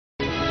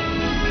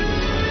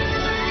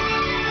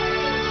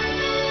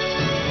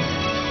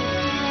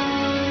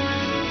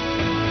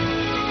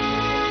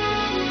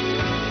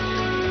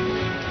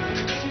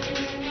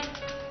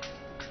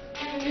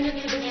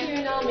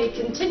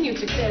continue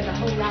to clear the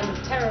homeland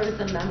of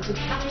terrorism and to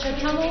capture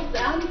tunnels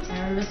and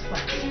terrorist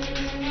weapons.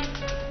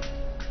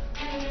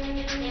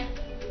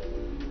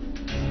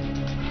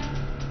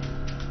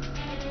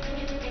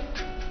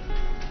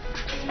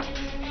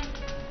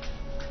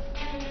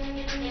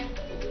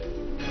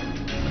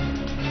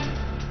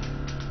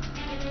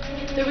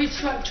 The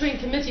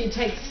Restructuring Committee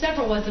takes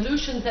several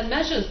resolutions and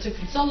measures to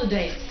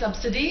consolidate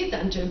subsidies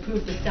and to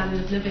improve the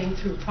standard of living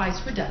through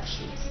price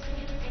reductions.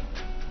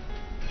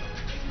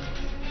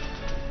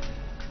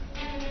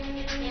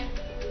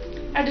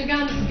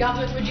 Erdogan's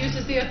government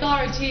reduces the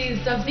authorities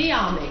of the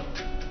army.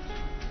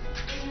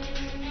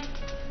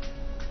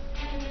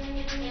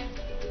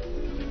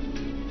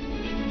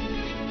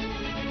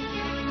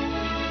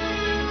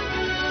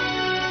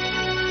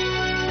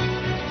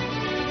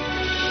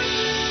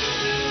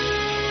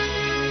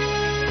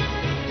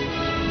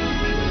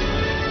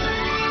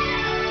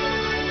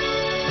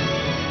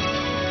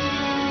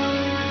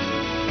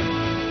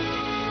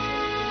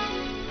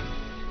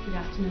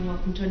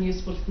 Welcome to a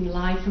news bulletin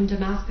live from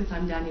Damascus.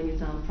 I'm Daniel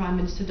Nizam. Prime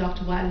Minister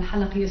Dr.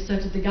 al-Halqi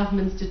asserted the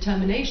government's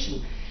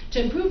determination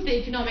to improve the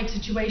economic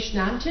situation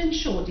and to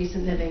ensure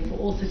decent living for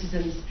all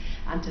citizens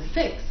and to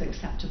fix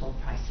acceptable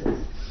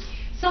prices.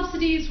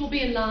 Subsidies will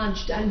be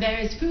enlarged and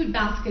various food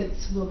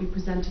baskets will be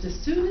presented as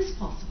soon as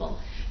possible.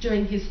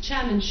 During his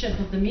chairmanship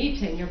of the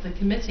meeting of the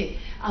Committee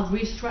of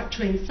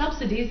Restructuring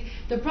Subsidies,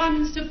 the Prime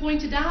Minister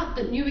pointed out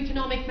that new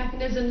economic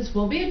mechanisms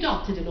will be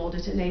adopted in order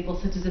to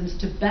enable citizens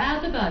to bear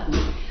the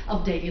burden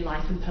of daily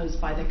life imposed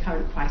by the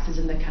current crisis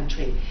in the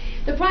country.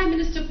 The Prime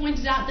Minister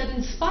pointed out that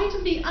in spite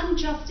of the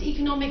unjust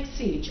economic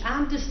siege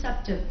and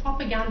deceptive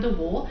propaganda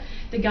war,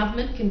 the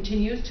government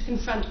continues to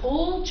confront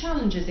all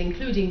challenges,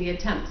 including the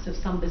attempts of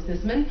some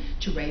businessmen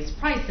to raise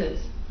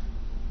prices.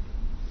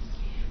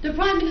 The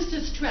Prime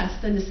Minister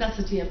stressed the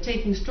necessity of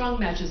taking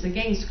strong measures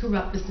against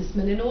corrupt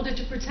businessmen in order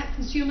to protect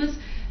consumers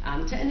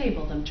and to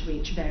enable them to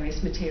reach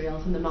various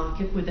materials in the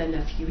market within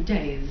a few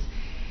days.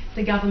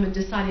 The government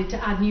decided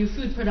to add new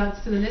food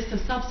products to the list of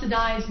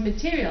subsidized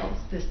materials.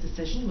 This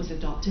decision was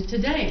adopted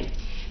today.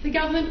 The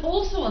government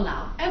also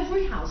allowed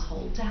every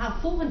household to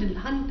have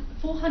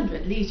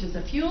 400 litres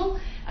of fuel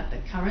at the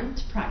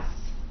current price.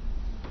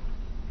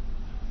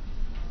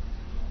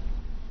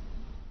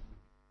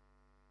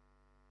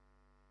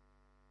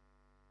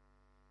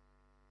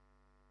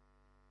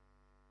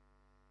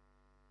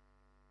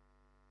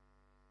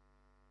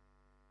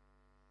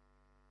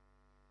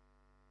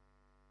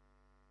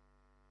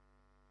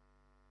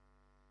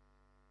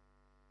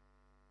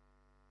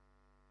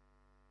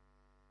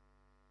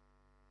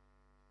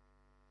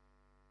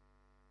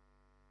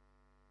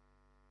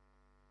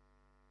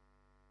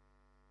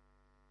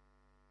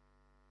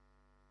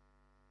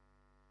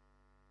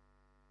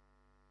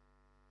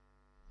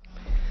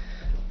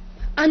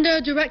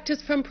 Under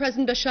directives from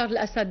President Bashar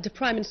al-Assad,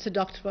 Prime Minister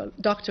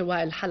Dr.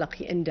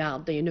 al-Halqi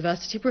endowed the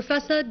university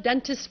professor,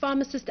 dentist,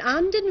 pharmacist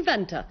and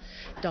inventor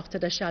Dr.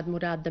 Rashad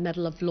Murad the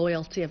Medal of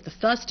Loyalty of the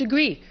First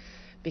Degree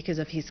because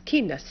of his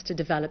keenness to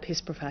develop his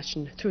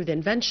profession through the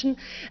invention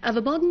of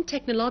a modern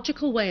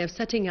technological way of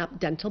setting up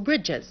dental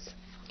bridges.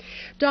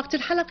 Dr.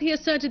 al-Halqi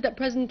asserted that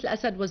President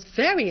al-Assad was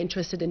very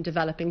interested in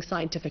developing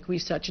scientific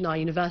research in our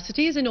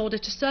universities in order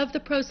to serve the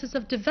process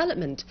of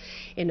development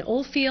in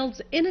all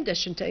fields, in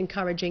addition to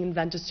encouraging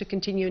inventors to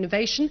continue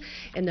innovation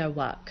in their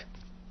work.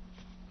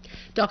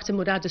 Dr.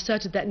 Murad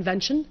asserted that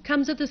invention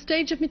comes at the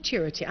stage of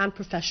maturity and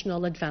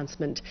professional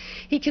advancement.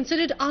 He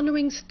considered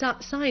honouring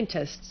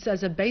scientists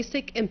as a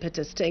basic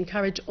impetus to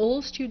encourage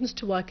all students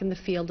to work in the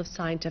field of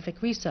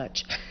scientific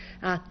research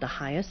at the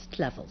highest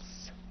levels.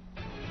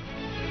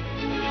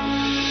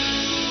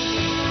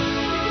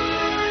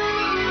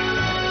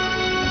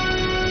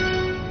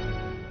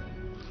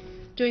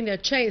 During their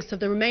chase of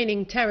the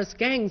remaining terrorist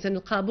gangs in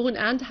al-Qabun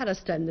and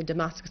Harasta in the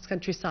Damascus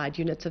countryside,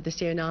 units of the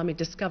Syrian army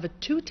discovered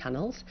 2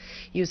 tunnels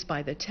used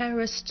by the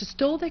terrorists to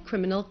store their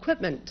criminal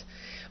equipment.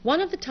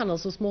 One of the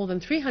tunnels was more than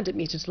 300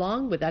 meters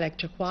long with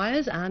electric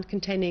wires and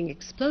containing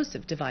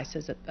explosive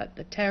devices that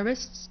the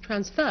terrorists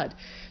transferred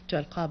to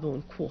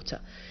al-Qabun quarter.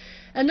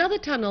 Another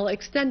tunnel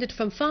extended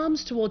from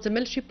farms towards a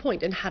military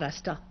point in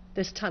Harasta.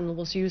 This tunnel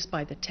was used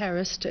by the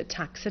terrorists to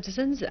attack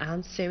citizens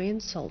and Syrian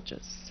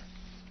soldiers.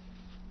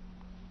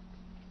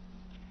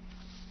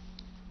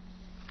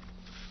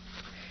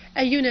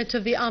 A unit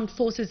of the armed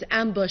forces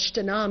ambushed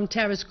an armed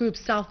terrorist group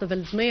south of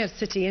Al-Mir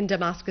city in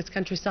Damascus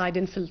countryside,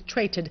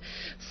 infiltrated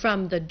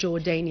from the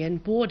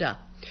Jordanian border.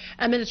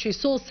 A military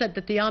source said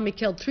that the army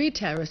killed 3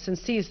 terrorists and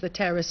seized the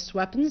terrorists'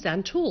 weapons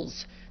and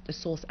tools. The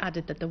source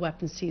added that the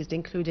weapons seized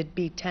included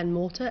B-10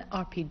 mortar,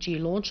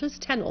 RPG launchers,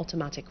 10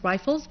 automatic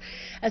rifles,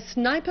 a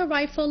sniper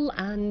rifle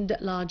and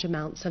large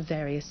amounts of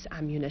various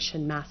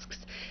ammunition, masks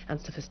and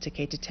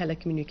sophisticated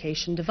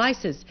telecommunication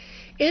devices,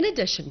 in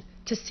addition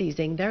to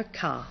seizing their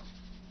car.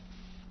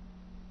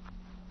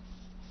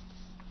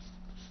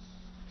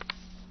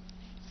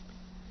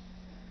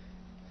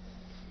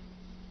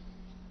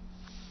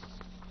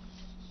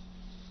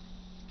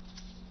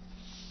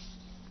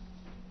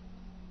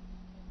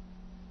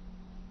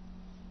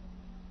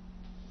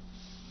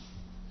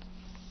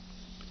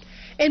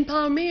 In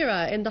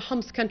Palmyra, in the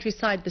Homs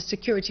countryside, the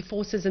security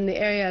forces in the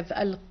area of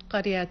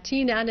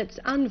al-Qaryatin and its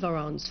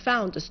environs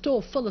found a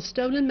store full of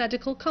stolen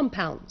medical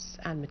compounds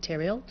and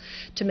material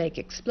to make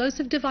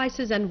explosive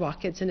devices and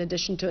rockets, in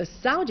addition to a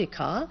Saudi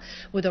car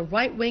with a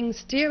right-wing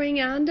steering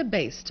and a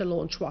base to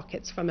launch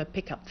rockets from a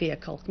pickup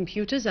vehicle,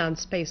 computers and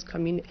space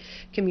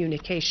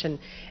communication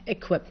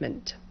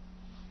equipment.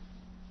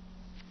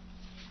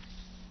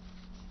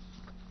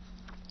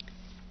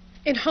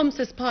 In Homs,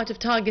 as part of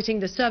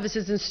targeting the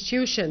services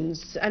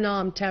institutions, an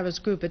armed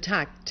terrorist group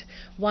attacked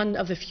one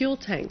of the fuel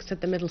tanks at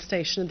the middle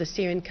station of the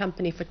Syrian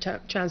company for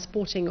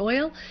transporting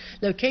oil,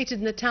 located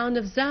in the town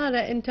of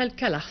Zara in Tel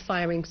Kalah,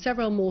 firing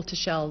several mortar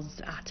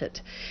shells at it.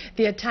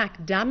 The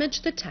attack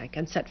damaged the tank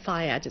and set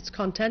fire at its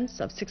contents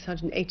of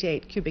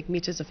 688 cubic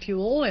meters of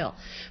fuel oil.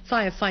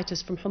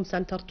 Firefighters from Homs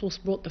and Tartus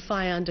brought the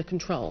fire under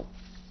control.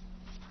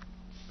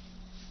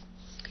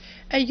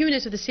 A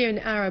unit of the Syrian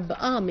Arab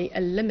Army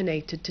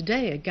eliminated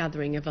today a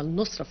gathering of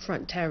al-Nusra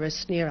Front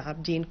terrorists near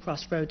Abdin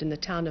Crossroad in the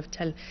town of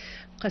Tel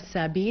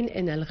Qassabin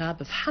in al-Ghab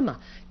of Hama,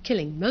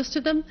 killing most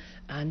of them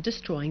and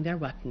destroying their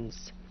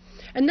weapons.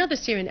 Another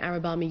Syrian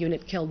Arab Army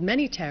unit killed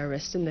many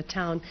terrorists in the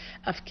town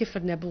of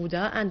Kifr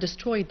Nabuda and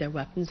destroyed their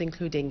weapons,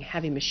 including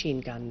heavy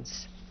machine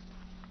guns.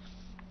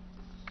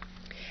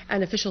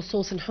 An official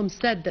source in Homs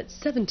said that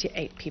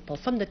 78 people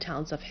from the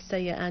towns of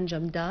Hissaya and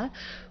Jamdar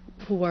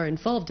who were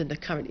involved in the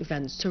current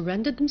events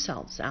surrendered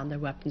themselves and their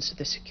weapons to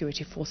the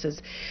security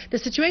forces. The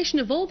situation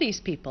of all these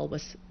people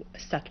was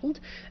settled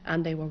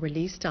and they were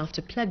released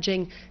after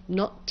pledging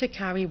not to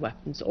carry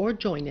weapons or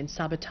join in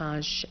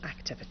sabotage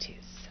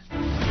activities.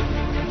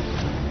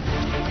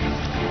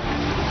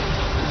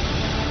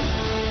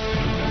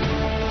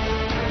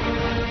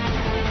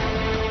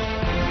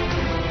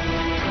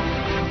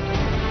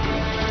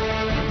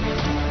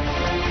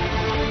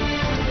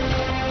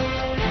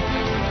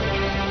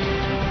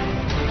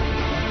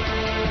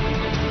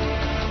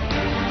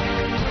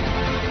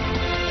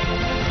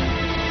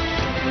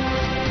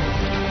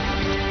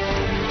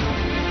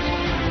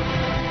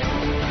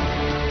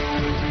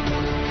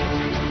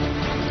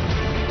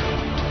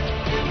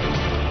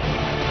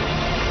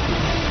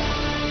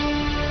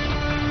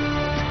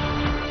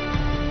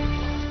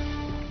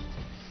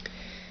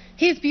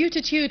 His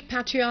Beatitude,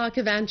 Patriarch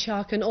of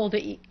Antioch and all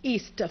the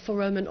East for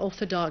Roman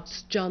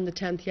Orthodox John X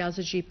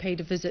Yazigi paid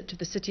a visit to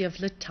the city of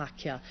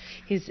Latakia.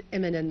 His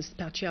Eminence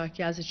Patriarch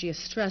Yazigi has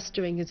stressed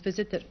during his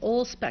visit that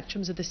all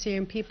spectrums of the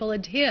Syrian people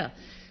adhere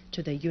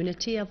to the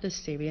unity of the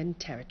Syrian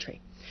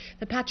territory.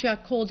 The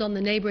Patriarch called on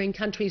the neighboring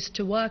countries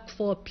to work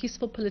for a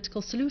peaceful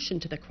political solution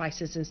to the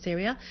crisis in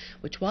Syria,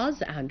 which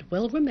was and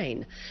will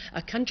remain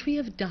a country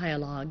of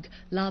dialogue,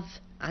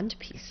 love and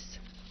peace.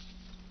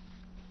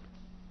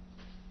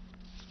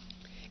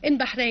 In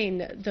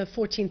Bahrain, the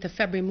 14th of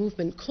February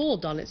movement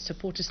called on its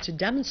supporters to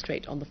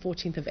demonstrate on the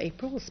 14th of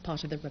April as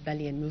part of the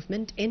rebellion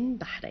movement in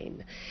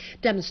Bahrain.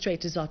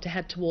 Demonstrators are to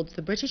head towards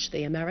the British,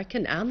 the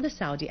American and the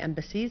Saudi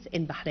embassies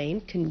in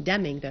Bahrain,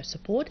 condemning their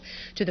support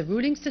to the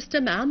ruling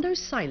system and their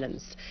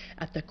silence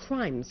at the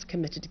crimes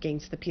committed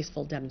against the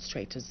peaceful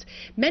demonstrators.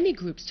 Many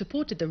groups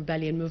supported the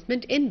rebellion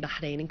movement in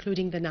Bahrain,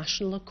 including the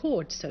National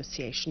Accord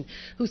Association,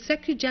 whose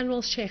Secretary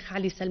General Sheikh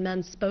Ali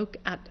Salman spoke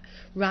at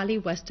rally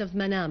west of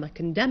Manama,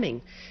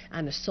 condemning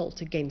an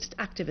assault against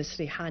activist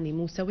Rihani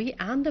Musawi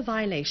and the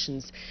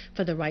violations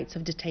for the rights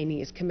of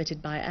detainees committed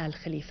by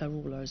al-Khalifa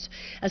rulers,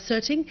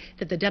 asserting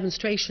that the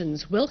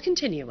demonstrations will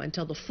continue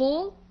until the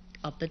fall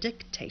of the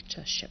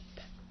dictatorship.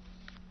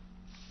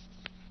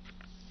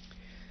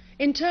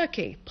 In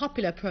Turkey,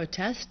 popular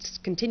protests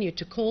continue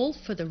to call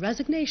for the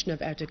resignation of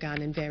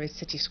Erdogan in various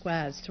city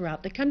squares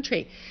throughout the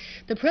country.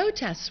 The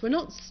protests were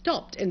not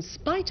stopped in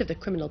spite of the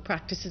criminal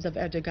practices of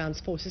Erdogan's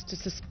forces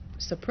to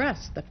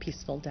suppress the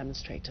peaceful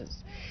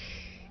demonstrators.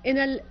 In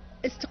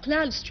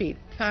Al-Istiqlal Street,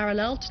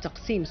 parallel to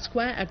Taksim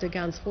Square,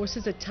 Erdogan's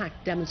forces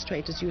attacked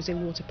demonstrators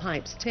using water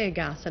pipes, tear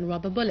gas and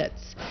rubber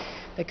bullets.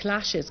 The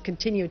clashes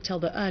continued till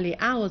the early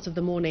hours of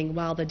the morning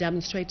while the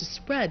demonstrators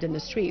spread in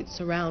the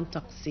streets around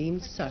Taksim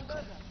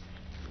Circle.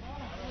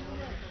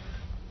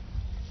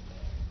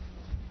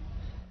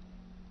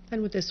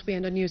 And with this, we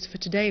end our news for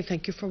today.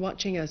 Thank you for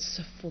watching us.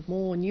 For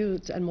more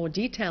news and more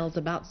details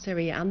about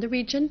Syria and the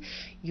region,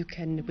 you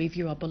can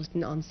review our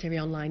bulletin on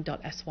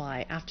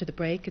syriaonline.sy. After the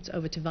break, it's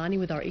over to Vani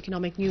with our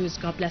economic news.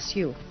 God bless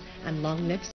you and long live